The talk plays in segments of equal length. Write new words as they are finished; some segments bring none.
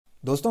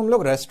दोस्तों हम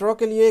लोग रेस्टोरेंट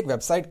के लिए एक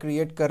वेबसाइट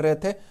क्रिएट कर रहे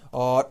थे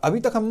और अभी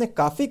तक हमने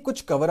काफ़ी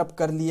कुछ कवर अप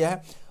कर लिया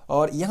है।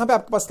 और यहाँ पे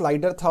आपके पास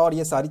स्लाइडर था और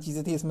ये सारी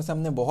चीज़ें थी, इसमें से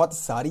हमने बहुत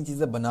सारी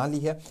चीज़ें बना ली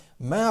है।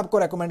 मैं आपको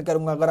रेकमेंड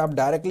करूंगा, अगर आप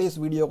डायरेक्टली इस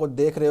वीडियो को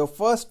देख रहे हो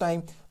फर्स्ट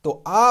टाइम,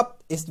 तो आप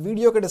इस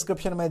वीडियो के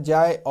डिस्क्रिप्शन में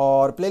जाए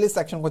और प्लेलिस्ट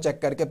सेक्शन को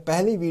चेक करके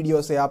पहली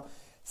वीडियो से आप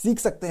सीख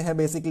सकते हैं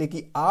बेसिकली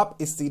कि आप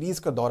इस सीरीज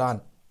के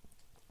दौरान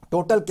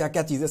टोटल क्या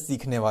क्या चीजें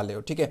सीखने वाले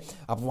हो। ठीक है,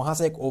 आप वहां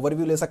से एक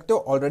ओवरव्यू ले सकते हो।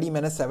 ऑलरेडी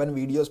मैंने 7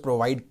 वीडियोस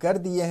प्रोवाइड कर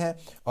दिए हैं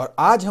और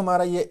आज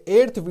हमारा ये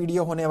 8th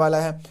वीडियो होने वाला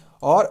है।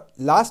 और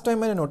लास्ट टाइम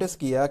मैंने नोटिस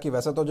किया कि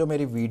वैसे तो जो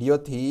मेरी वीडियो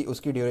थी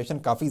उसकी ड्यूरेशन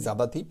काफ़ी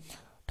ज़्यादा थी,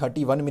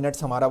 31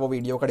 मिनट्स हमारा वो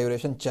वीडियो का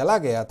ड्यूरेशन चला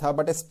गया था,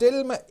 बट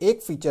स्टिल मैं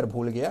एक फीचर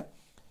भूल गया।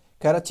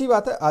 खैर अच्छी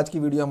बात है, आज की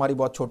वीडियो हमारी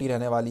बहुत छोटी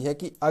रहने वाली है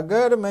कि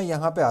अगर मैं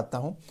यहाँ पे आता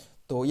हूँ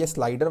तो ये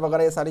स्लाइडर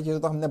वगैरह ये सारी चीज़ें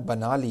तो हमने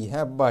बना ली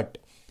है, बट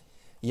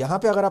यहाँ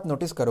पे अगर आप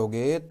नोटिस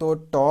करोगे तो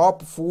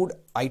टॉप फूड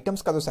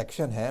आइटम्स का जो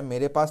सेक्शन है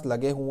मेरे पास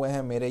लगे हुए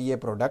हैं मेरे ये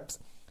प्रोडक्ट्स।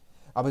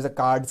 अब इसे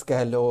कार्ड्स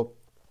कह लो,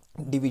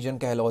 डिवीजन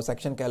कह लो,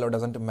 सेक्शन कह लो,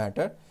 डजेंट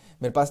मैटर।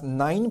 मेरे पास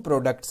 9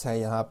 प्रोडक्ट्स हैं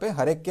यहाँ पे,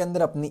 हर एक के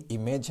अंदर अपनी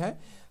इमेज है,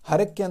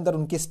 हर एक के अंदर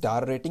उनकी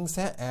स्टार रेटिंग्स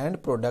हैं एंड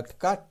प्रोडक्ट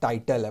का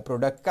टाइटल है,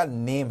 प्रोडक्ट का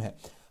नेम है।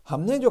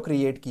 हमने जो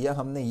क्रिएट किया,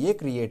 हमने ये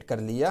क्रिएट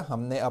कर लिया,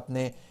 हमने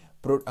अपने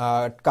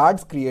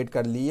कार्ड्स क्रिएट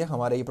कर लिए,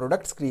 हमारे ये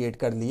प्रोडक्ट्स क्रिएट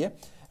कर लिए।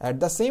 एट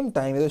द सेम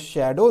टाइम जो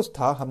शेडोज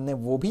था हमने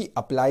वो भी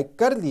अप्लाई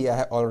कर लिया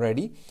है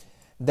ऑलरेडी।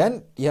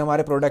 देन ये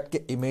हमारे प्रोडक्ट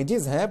के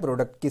इमेजेस हैं,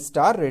 प्रोडक्ट की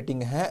स्टार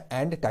रेटिंग है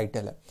एंड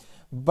टाइटल है।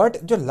 बट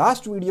जो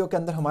लास्ट वीडियो के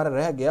अंदर हमारा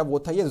रह गया वो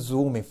था ये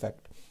जूम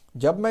इफेक्ट।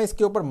 जब मैं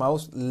इसके ऊपर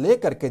माउस ले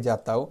करके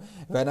जाता हूँ,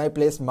 when I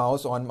place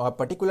mouse on a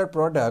particular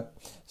product,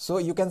 so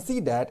you can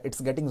see that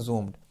it's getting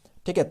zoomed.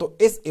 ठीक है, तो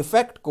इस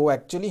इफेक्ट को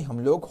एक्चुअली हम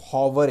लोग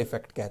हॉवर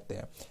इफेक्ट कहते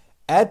हैं,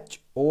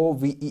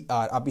 HOVER।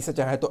 आप इसे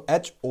चाहे तो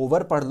एच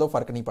ओवर पढ़ लो,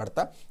 फर्क नहीं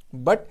पड़ता,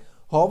 बट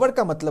हॉवर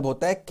का मतलब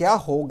होता है क्या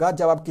होगा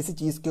जब आप किसी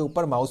चीज के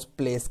ऊपर माउस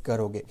प्लेस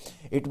करोगे।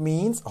 It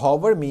means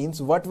hover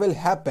means what will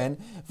happen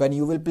when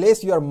you will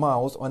place your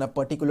mouse on a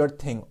particular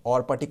thing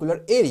और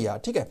पर्टिकुलर एरिया।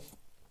 ठीक है,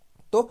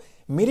 तो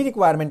मेरी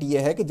रिक्वायरमेंट ये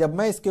है कि जब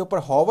मैं इसके ऊपर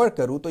हॉवर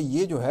करूं तो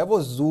ये जो है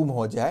वो जूम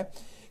हो जाए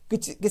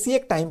किसी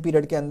एक टाइम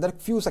पीरियड के अंदर,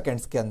 फ्यू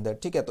सेकंड्स के अंदर।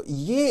 ठीक है, तो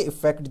ये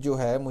इफेक्ट जो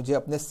है मुझे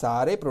अपने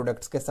सारे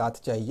प्रोडक्ट्स के साथ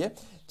चाहिए,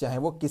 चाहे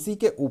वो किसी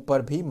के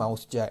ऊपर भी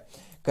माउस जाए।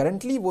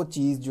 करंटली वो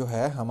चीज़ जो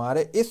है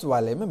हमारे इस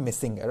वाले में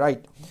मिसिंग है,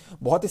 राइट।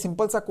 बहुत ही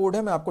सिंपल सा कोड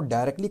है, मैं आपको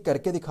डायरेक्टली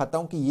करके दिखाता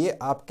हूं कि ये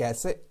आप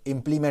कैसे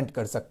इंप्लीमेंट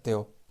कर सकते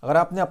हो। अगर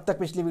आपने अब तक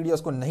पिछली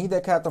वीडियोस को नहीं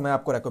देखा है तो मैं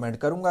आपको रेकमेंड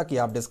करूंगा कि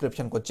आप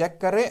डिस्क्रिप्शन को चेक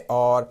करें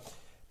और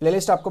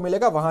प्लेलिस्ट आपको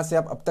मिलेगा, वहां से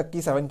आप अब तक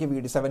की 7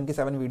 की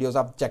 7 वीडियोस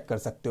आप चेक कर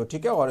सकते हो।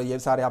 ठीक है, और ये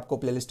सारे आपको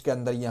प्लेलिस्ट के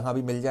अंदर यहाँ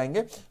भी मिल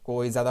जाएंगे,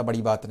 कोई ज़्यादा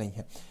बड़ी बात नहीं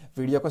है।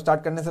 वीडियो को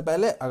स्टार्ट करने से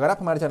पहले अगर आप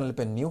हमारे चैनल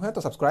पे न्यू हैं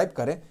तो सब्सक्राइब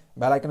करें,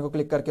 बेल आइकन को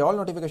क्लिक करके ऑल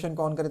नोटिफिकेशन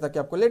को ऑन करें ताकि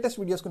आपको लेटेस्ट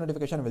वीडियोस की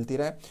नोटिफिकेशन मिलती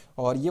रहे।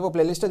 और ये वो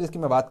प्लेलिस्ट है जिसकी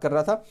मैं बात कर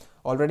रहा था।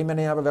 ऑलरेडी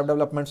मैंने यहाँ पे web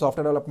development,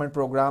 software development,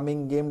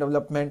 programming, game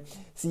development,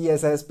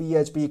 CSS,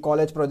 PHP,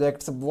 college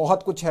projects,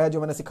 बहुत कुछ है जो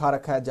मैंने सिखा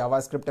रखा है, जावा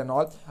स्क्रिप्ट एंड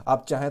ऑल।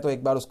 आप चाहें तो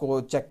एक बार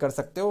उसको चेक कर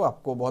सकते हो,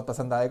 आपको बहुत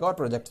पसंद आएगा और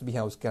प्रोजेक्ट्स भी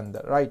हैं उसके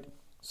अंदर, राइट।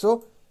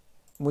 सो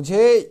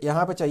मुझे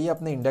यहाँ पे चाहिए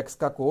अपने इंडेक्स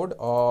का कोड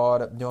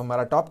और जो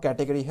हमारा टॉप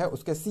कैटेगरी है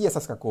उसके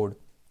CSS का कोड,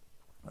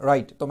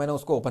 राइट। तो मैंने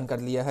उसको ओपन कर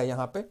लिया है।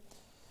 यहाँ पे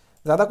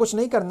ज़्यादा कुछ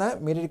नहीं करना है,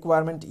 मेरी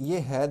रिक्वायरमेंट ये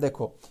है,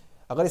 देखो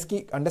अगर इसकी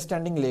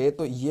अंडरस्टैंडिंग ले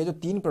तो ये जो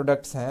 3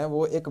 प्रोडक्ट्स हैं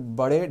वो एक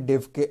बड़े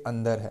डिव के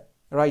अंदर है,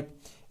 राइट।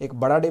 एक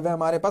बड़ा डिव है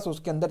हमारे पास,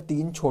 उसके अंदर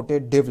 3 छोटे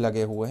डिव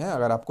लगे हुए हैं।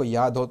 अगर आपको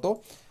याद हो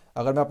तो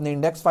अगर मैं अपने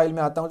इंडेक्स फाइल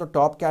में आता हूँ तो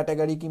टॉप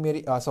कैटेगरी की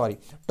मेरी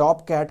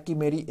टॉप कैट की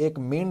मेरी एक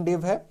मेन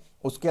डिव है,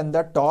 उसके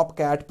अंदर टॉप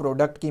कैट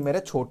प्रोडक्ट की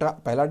मेरे छोटा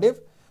पहला डिव,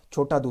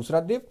 छोटा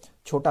दूसरा डिव,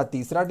 छोटा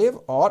तीसरा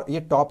डिव और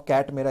ये टॉप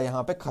कैट मेरा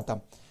यहाँ पे खत्म।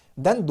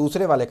 देन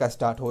दूसरे वाले का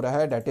स्टार्ट हो रहा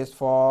है, date is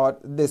for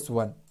this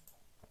one,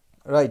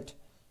 right.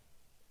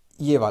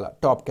 ये वाला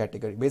टॉप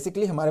कैटेगरी,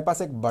 बेसिकली हमारे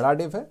पास एक बड़ा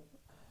डिव है,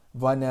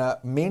 one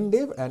main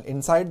div and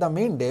inside the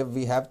main div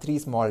we have 3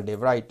 small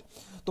div, right.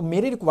 तो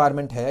मेरी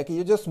रिक्वायरमेंट है कि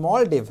ये जो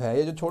स्मॉल डिव है,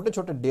 ये जो छोटे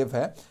छोटे डिव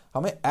है,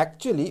 हमें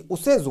एक्चुअली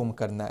उसे जूम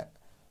करना है।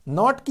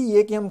 नॉट कि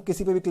ये कि हम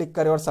किसी पे भी क्लिक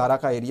करें और सारा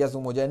का एरिया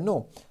जूम हो जाए,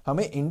 नो,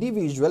 हमें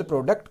इंडिविजुअल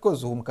प्रोडक्ट को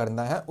जूम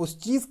करना है। उस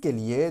चीज के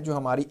लिए जो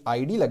हमारी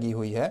आईडी लगी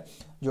हुई है,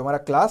 जो हमारा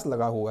क्लास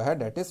लगा हुआ है,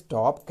 date is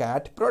top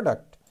cat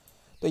product.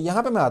 तो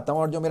यहां पे मैं आता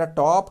हूं और जो मेरा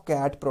टॉप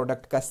कैट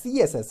प्रोडक्ट का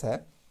CSS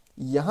है,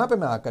 यहां पे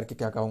मैं आकर के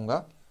क्या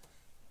कहूंगा,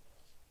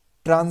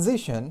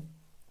 ट्रांजिशन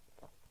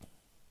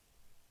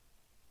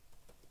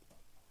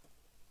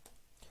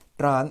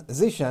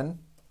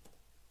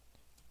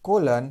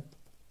कोलन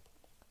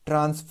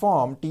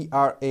ट्रांसफॉर्म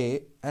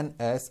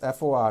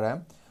TRANSFORM।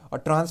 और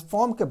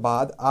ट्रांसफॉर्म के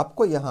बाद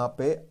आपको यहां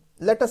पे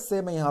लेट अस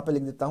से मैं यहां पे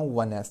लिख देता हूं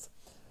 1S।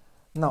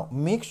 नाउ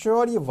मेक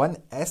श्योर ये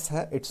 1S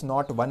है, it's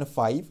not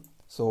 15।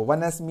 So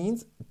 1S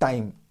means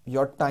time,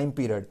 your time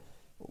period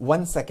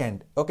 1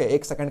 second, okay,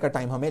 1 second का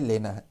टाइम हमें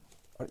लेना है।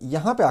 और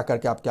यहां पे आकर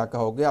के आप क्या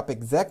कहोगे, आप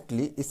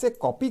एग्जैक्टली इसे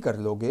कॉपी कर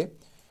लोगे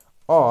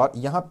और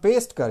यहां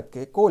पेस्ट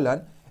करके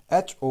कोलन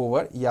H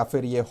ओवर, या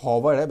फिर ये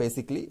हॉवर है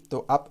बेसिकली,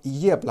 तो आप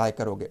ये अप्लाई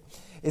करोगे।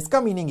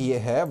 इसका मीनिंग ये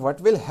है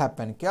व्हाट विल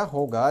हैपन, क्या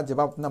होगा जब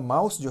आप अपना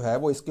माउस जो है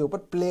वो इसके ऊपर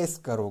प्लेस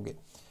करोगे।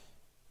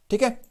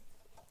 ठीक है,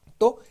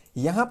 तो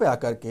यहां पे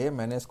आकर के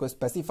मैंने इसको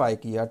स्पेसिफाई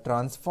किया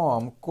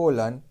ट्रांसफॉर्म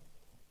कोलन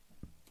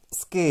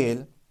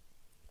स्केल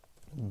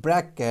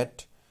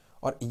ब्रैकेट,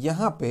 और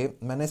यहां पे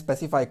मैंने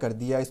स्पेसिफाई कर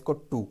दिया इसको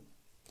 2।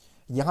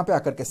 यहां पे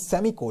आकर के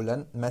सेमी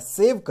कोलन, मैं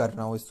सेव कर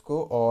रहा हूं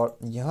इसको और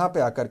यहां पे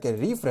आकर के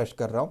रिफ्रेश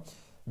कर रहा हूं।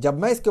 जब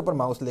मैं इसके ऊपर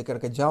माउस लेकर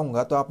के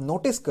जाऊंगा तो आप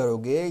नोटिस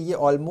करोगे ये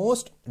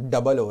ऑलमोस्ट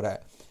डबल हो रहा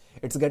है,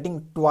 it's getting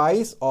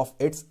twice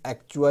of its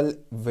actual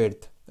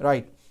width,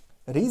 right.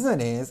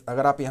 Reason is,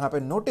 अगर आप यहां पे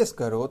नोटिस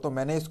करो तो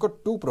मैंने इसको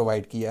 2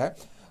 प्रोवाइड किया है।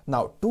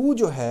 नाउ 2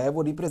 जो है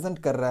वो रिप्रेजेंट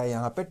कर रहा है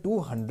यहां पे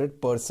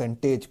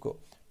 200% को।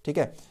 ठीक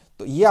है,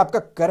 तो ये आपका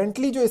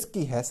करंटली जो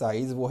इसकी है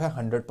साइज वो है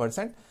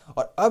 100%,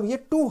 और अब ये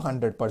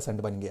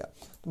 200% बन गया।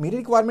 तो मेरी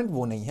रिक्वायरमेंट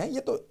वो नहीं है, ये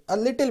तो अ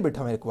लिटिल बिट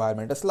हमें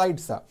रिक्वायरमेंट है, स्लाइड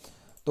सा।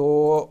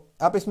 तो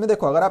आप इसमें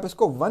देखो, अगर आप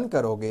इसको 1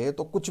 करोगे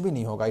तो कुछ भी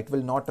नहीं होगा, it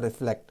will not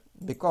reflect,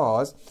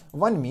 because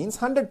 1 means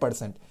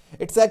 100%,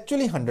 it's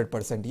actually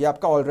 100%, ये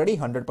आपका ऑलरेडी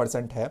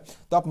 100% है।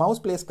 तो आप माउस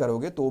प्लेस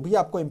करोगे तो भी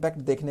आपको इंपैक्ट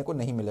देखने को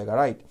नहीं मिलेगा,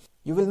 right.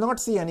 You will not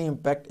see any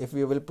impact if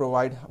you will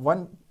provide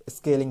 1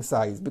 scaling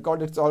size,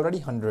 because it's already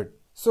 100।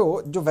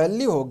 सो जो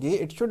वैल्यू होगी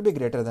it should be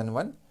greater than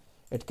 1,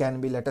 it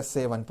can be let us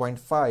से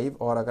 1.5,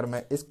 और अगर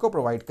मैं इसको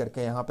प्रोवाइड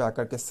करके यहाँ पे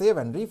आकर के सेव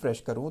एंड रिफ्रेश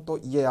करूँ तो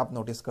ये आप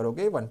नोटिस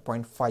करोगे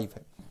 1.5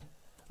 है।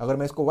 अगर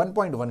मैं इसको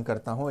 1.1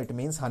 करता हूँ it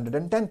means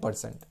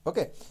 110%।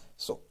 Okay,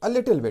 so a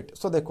little bit.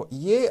 सो देखो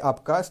ये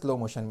आपका स्लो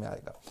मोशन में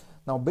आएगा।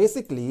 नाउ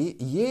बेसिकली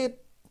ये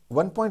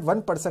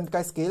 1.1%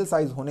 का स्केल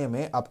साइज होने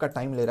में आपका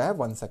टाइम ले रहा है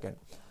 1 सेकेंड।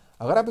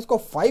 अगर आप इसको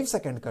 5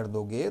 सेकेंड कर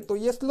दोगे तो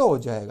ये स्लो हो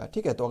जाएगा।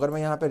 ठीक है, तो अगर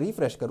मैं यहाँ पे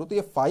रिफ्रेश करूँ तो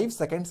ये 5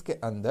 सेकेंड्स के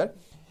अंदर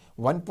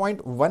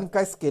 1.1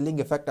 का स्केलिंग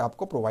इफेक्ट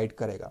आपको प्रोवाइड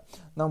करेगा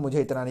ना।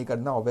 मुझे इतना नहीं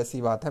करना, ऑब्वियस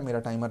ही बात है, मेरा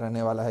टाइमर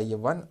रहने वाला है ये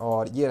 1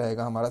 और ये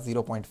रहेगा हमारा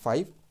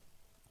 0.5।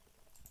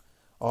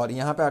 और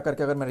यहाँ पे आकर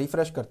के अगर मैं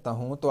रिफ्रेश करता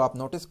हूँ तो आप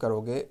नोटिस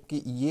करोगे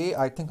कि ये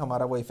आई थिंक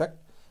हमारा वो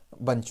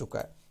इफेक्ट बन चुका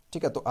है।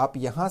 ठीक है, तो आप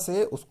यहाँ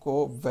से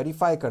उसको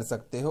वेरीफाई कर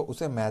सकते हो,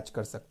 उसे मैच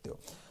कर सकते हो।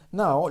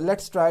 Now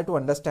let's try to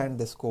understand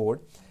this code.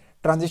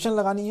 Transition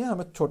लगानी है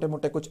हमें, छोटे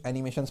मोटे कुछ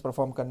एनिमेशंस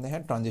परफॉर्म करने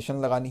हैं, ट्रांजिशन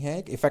लगानी है,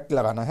 एक इफेक्ट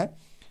लगाना है।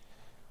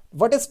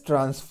 What is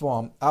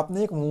transform?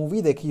 आपने एक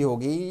मूवी देखी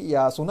होगी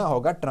या सुना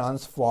होगा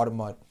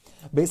ट्रांसफॉर्मर।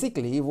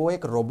 बेसिकली वो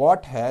एक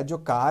रोबोट है जो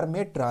कार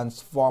में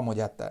ट्रांसफॉर्म हो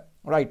जाता है,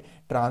 right.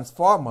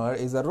 Transformer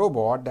is a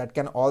robot that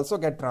can also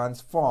get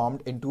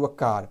transformed into a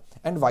car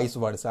and vice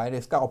versa, and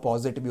इसका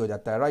ऑपोजिट भी हो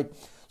जाता है, राइट।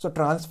 सो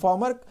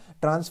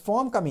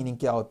ट्रांसफॉर्म का मीनिंग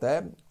क्या होता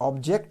है?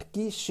 ऑब्जेक्ट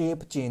की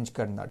शेप चेंज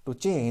करना, to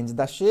change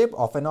the shape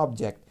of an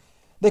object.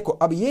 देखो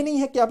अब ये नहीं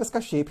है कि आप इसका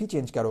शेप ही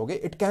चेंज करोगे,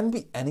 इट कैन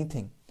बी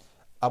एनीथिंग।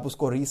 आप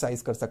उसको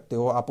रीसाइज कर सकते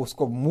हो, आप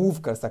उसको मूव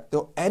कर सकते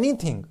हो,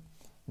 anything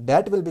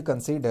that will be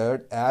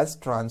considered as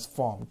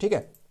transform. ठीक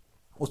है,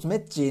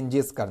 उसमें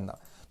चेंजेस करना।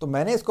 तो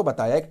मैंने इसको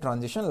बताया एक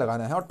ट्रांजिशन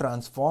लगाना है और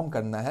ट्रांसफॉर्म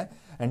करना है,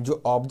 एंड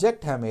जो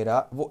ऑब्जेक्ट है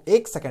मेरा वो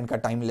 1 सेकेंड का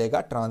टाइम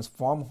लेगा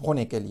ट्रांसफॉर्म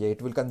होने के लिए।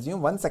 It will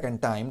consume 1 second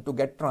time to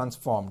get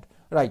transformed,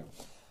 right.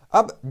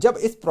 अब जब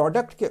इस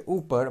प्रोडक्ट के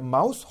ऊपर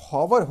माउस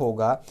हॉवर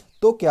होगा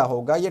तो क्या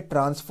होगा? ये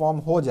ट्रांसफॉर्म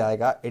हो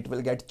जाएगा, इट विल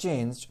गेट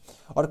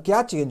चेंज्ड। और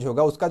क्या चेंज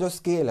होगा? उसका जो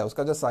स्केल है,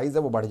 उसका जो साइज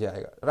है वो बढ़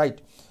जाएगा,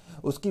 राइट।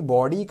 उसकी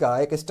बॉडी का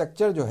एक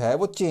स्ट्रक्चर जो है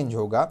वो चेंज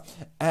होगा,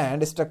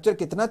 एंड स्ट्रक्चर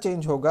कितना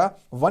चेंज होगा?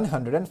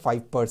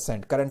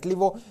 105%। करंटली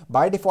वो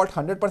बाय डिफॉल्ट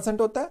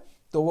 100% होता है,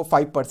 तो वो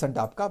 5%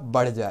 आपका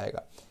बढ़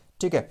जाएगा।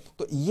 ठीक है,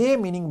 तो ये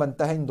मीनिंग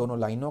बनता है इन दोनों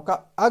लाइनों का।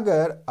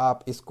 अगर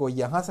आप इसको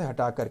यहां से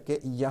हटा करके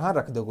यहां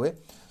रख दोगे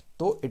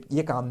तो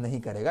ये काम नहीं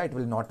करेगा, it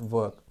will not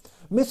work,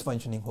 miss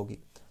functioning होगी।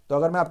 तो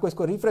अगर मैं आपको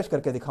इसको रिफ्रेश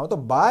करके दिखाऊं तो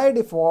बाय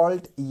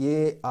डिफॉल्ट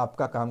ये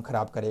आपका काम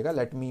खराब करेगा।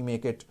 Let me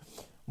make it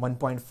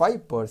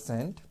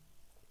 1.5%।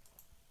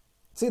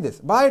 See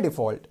this, by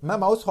default मैं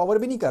माउस हॉवर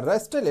भी नहीं कर रहा,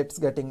 still it's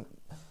getting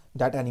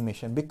that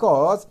animation,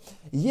 because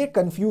ये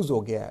कंफ्यूज हो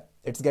गया है।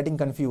 इट्स गेटिंग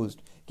कंफ्यूज्ड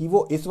कि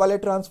वो इस वाले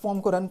ट्रांसफॉर्म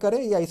को रन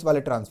करे या इस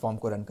वाले ट्रांसफॉर्म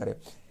को रन करे।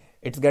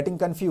 It's getting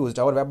confused.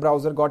 Our web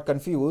browser got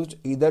confused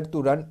either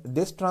to run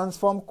this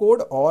transform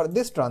code or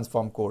this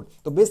transform code.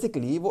 तो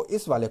basically वो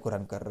इस वाले को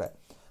रन कर रहा है।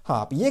 हाँ,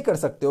 आप ये कर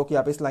सकते हो कि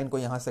आप इस लाइन को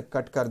यहाँ से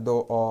कट कर दो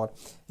और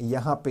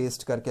यहाँ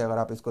पेस्ट करके अगर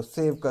आप इसको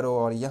सेव करो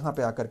और यहाँ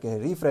पे आकर के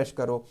रिफ्रेश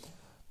करो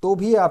तो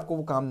भी आपको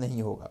वो काम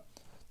नहीं होगा।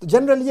 तो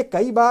जनरली ये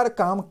कई बार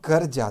काम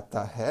कर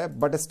जाता है,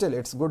 but still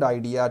it's good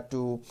idea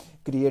to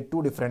create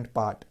 2 different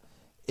part.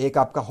 एक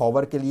आपका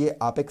हॉवर के लिए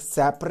आप एक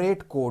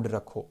सेपरेट कोड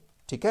रखो,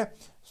 ठीक है,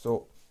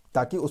 सो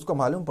ताकि उसको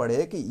मालूम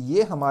पड़े कि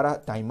ये हमारा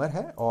टाइमर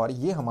है और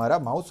ये हमारा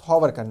माउस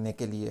हॉवर करने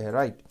के लिए है,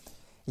 राइट।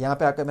 यहाँ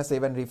पे आकर मैं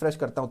सेव एंड रिफ्रेश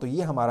करता हूँ तो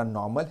ये हमारा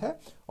नॉर्मल है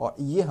और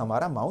ये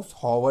हमारा माउस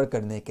हॉवर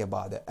करने के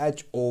बाद है,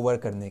 एच ओवर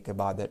करने के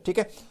बाद है। ठीक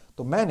है,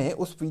 तो मैंने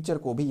उस फीचर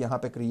को भी यहाँ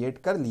पे क्रिएट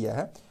कर लिया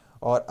है।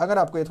 और अगर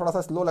आपको ये थोड़ा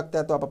सा स्लो लगता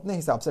है तो आप अपने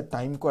हिसाब से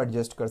टाइम को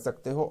एडजस्ट कर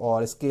सकते हो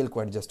और स्केल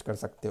को एडजस्ट कर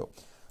सकते हो।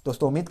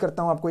 दोस्तों उम्मीद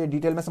करता हूँ आपको ये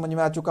डिटेल में समझ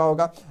में आ चुका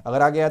होगा।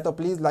 अगर आ गया है तो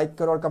प्लीज़ लाइक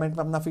करो और कमेंट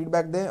में अपना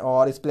फीडबैक दें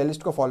और इस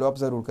प्लेलिस्ट को फॉलो अप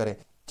जरूर करें।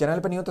 चैनल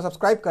पर नहीं हो तो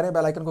सब्सक्राइब करें,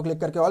 बेल आइकन को क्लिक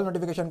करके ऑल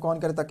नोटिफिकेशन को ऑन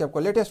करें ताकि आपको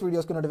लेटेस्ट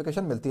वीडियोस की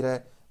नोटिफिकेशन मिलती रहे।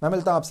 मैं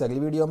मिलता हूं आपसे अगली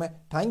वीडियो में।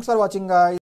 Thanks for watching guys.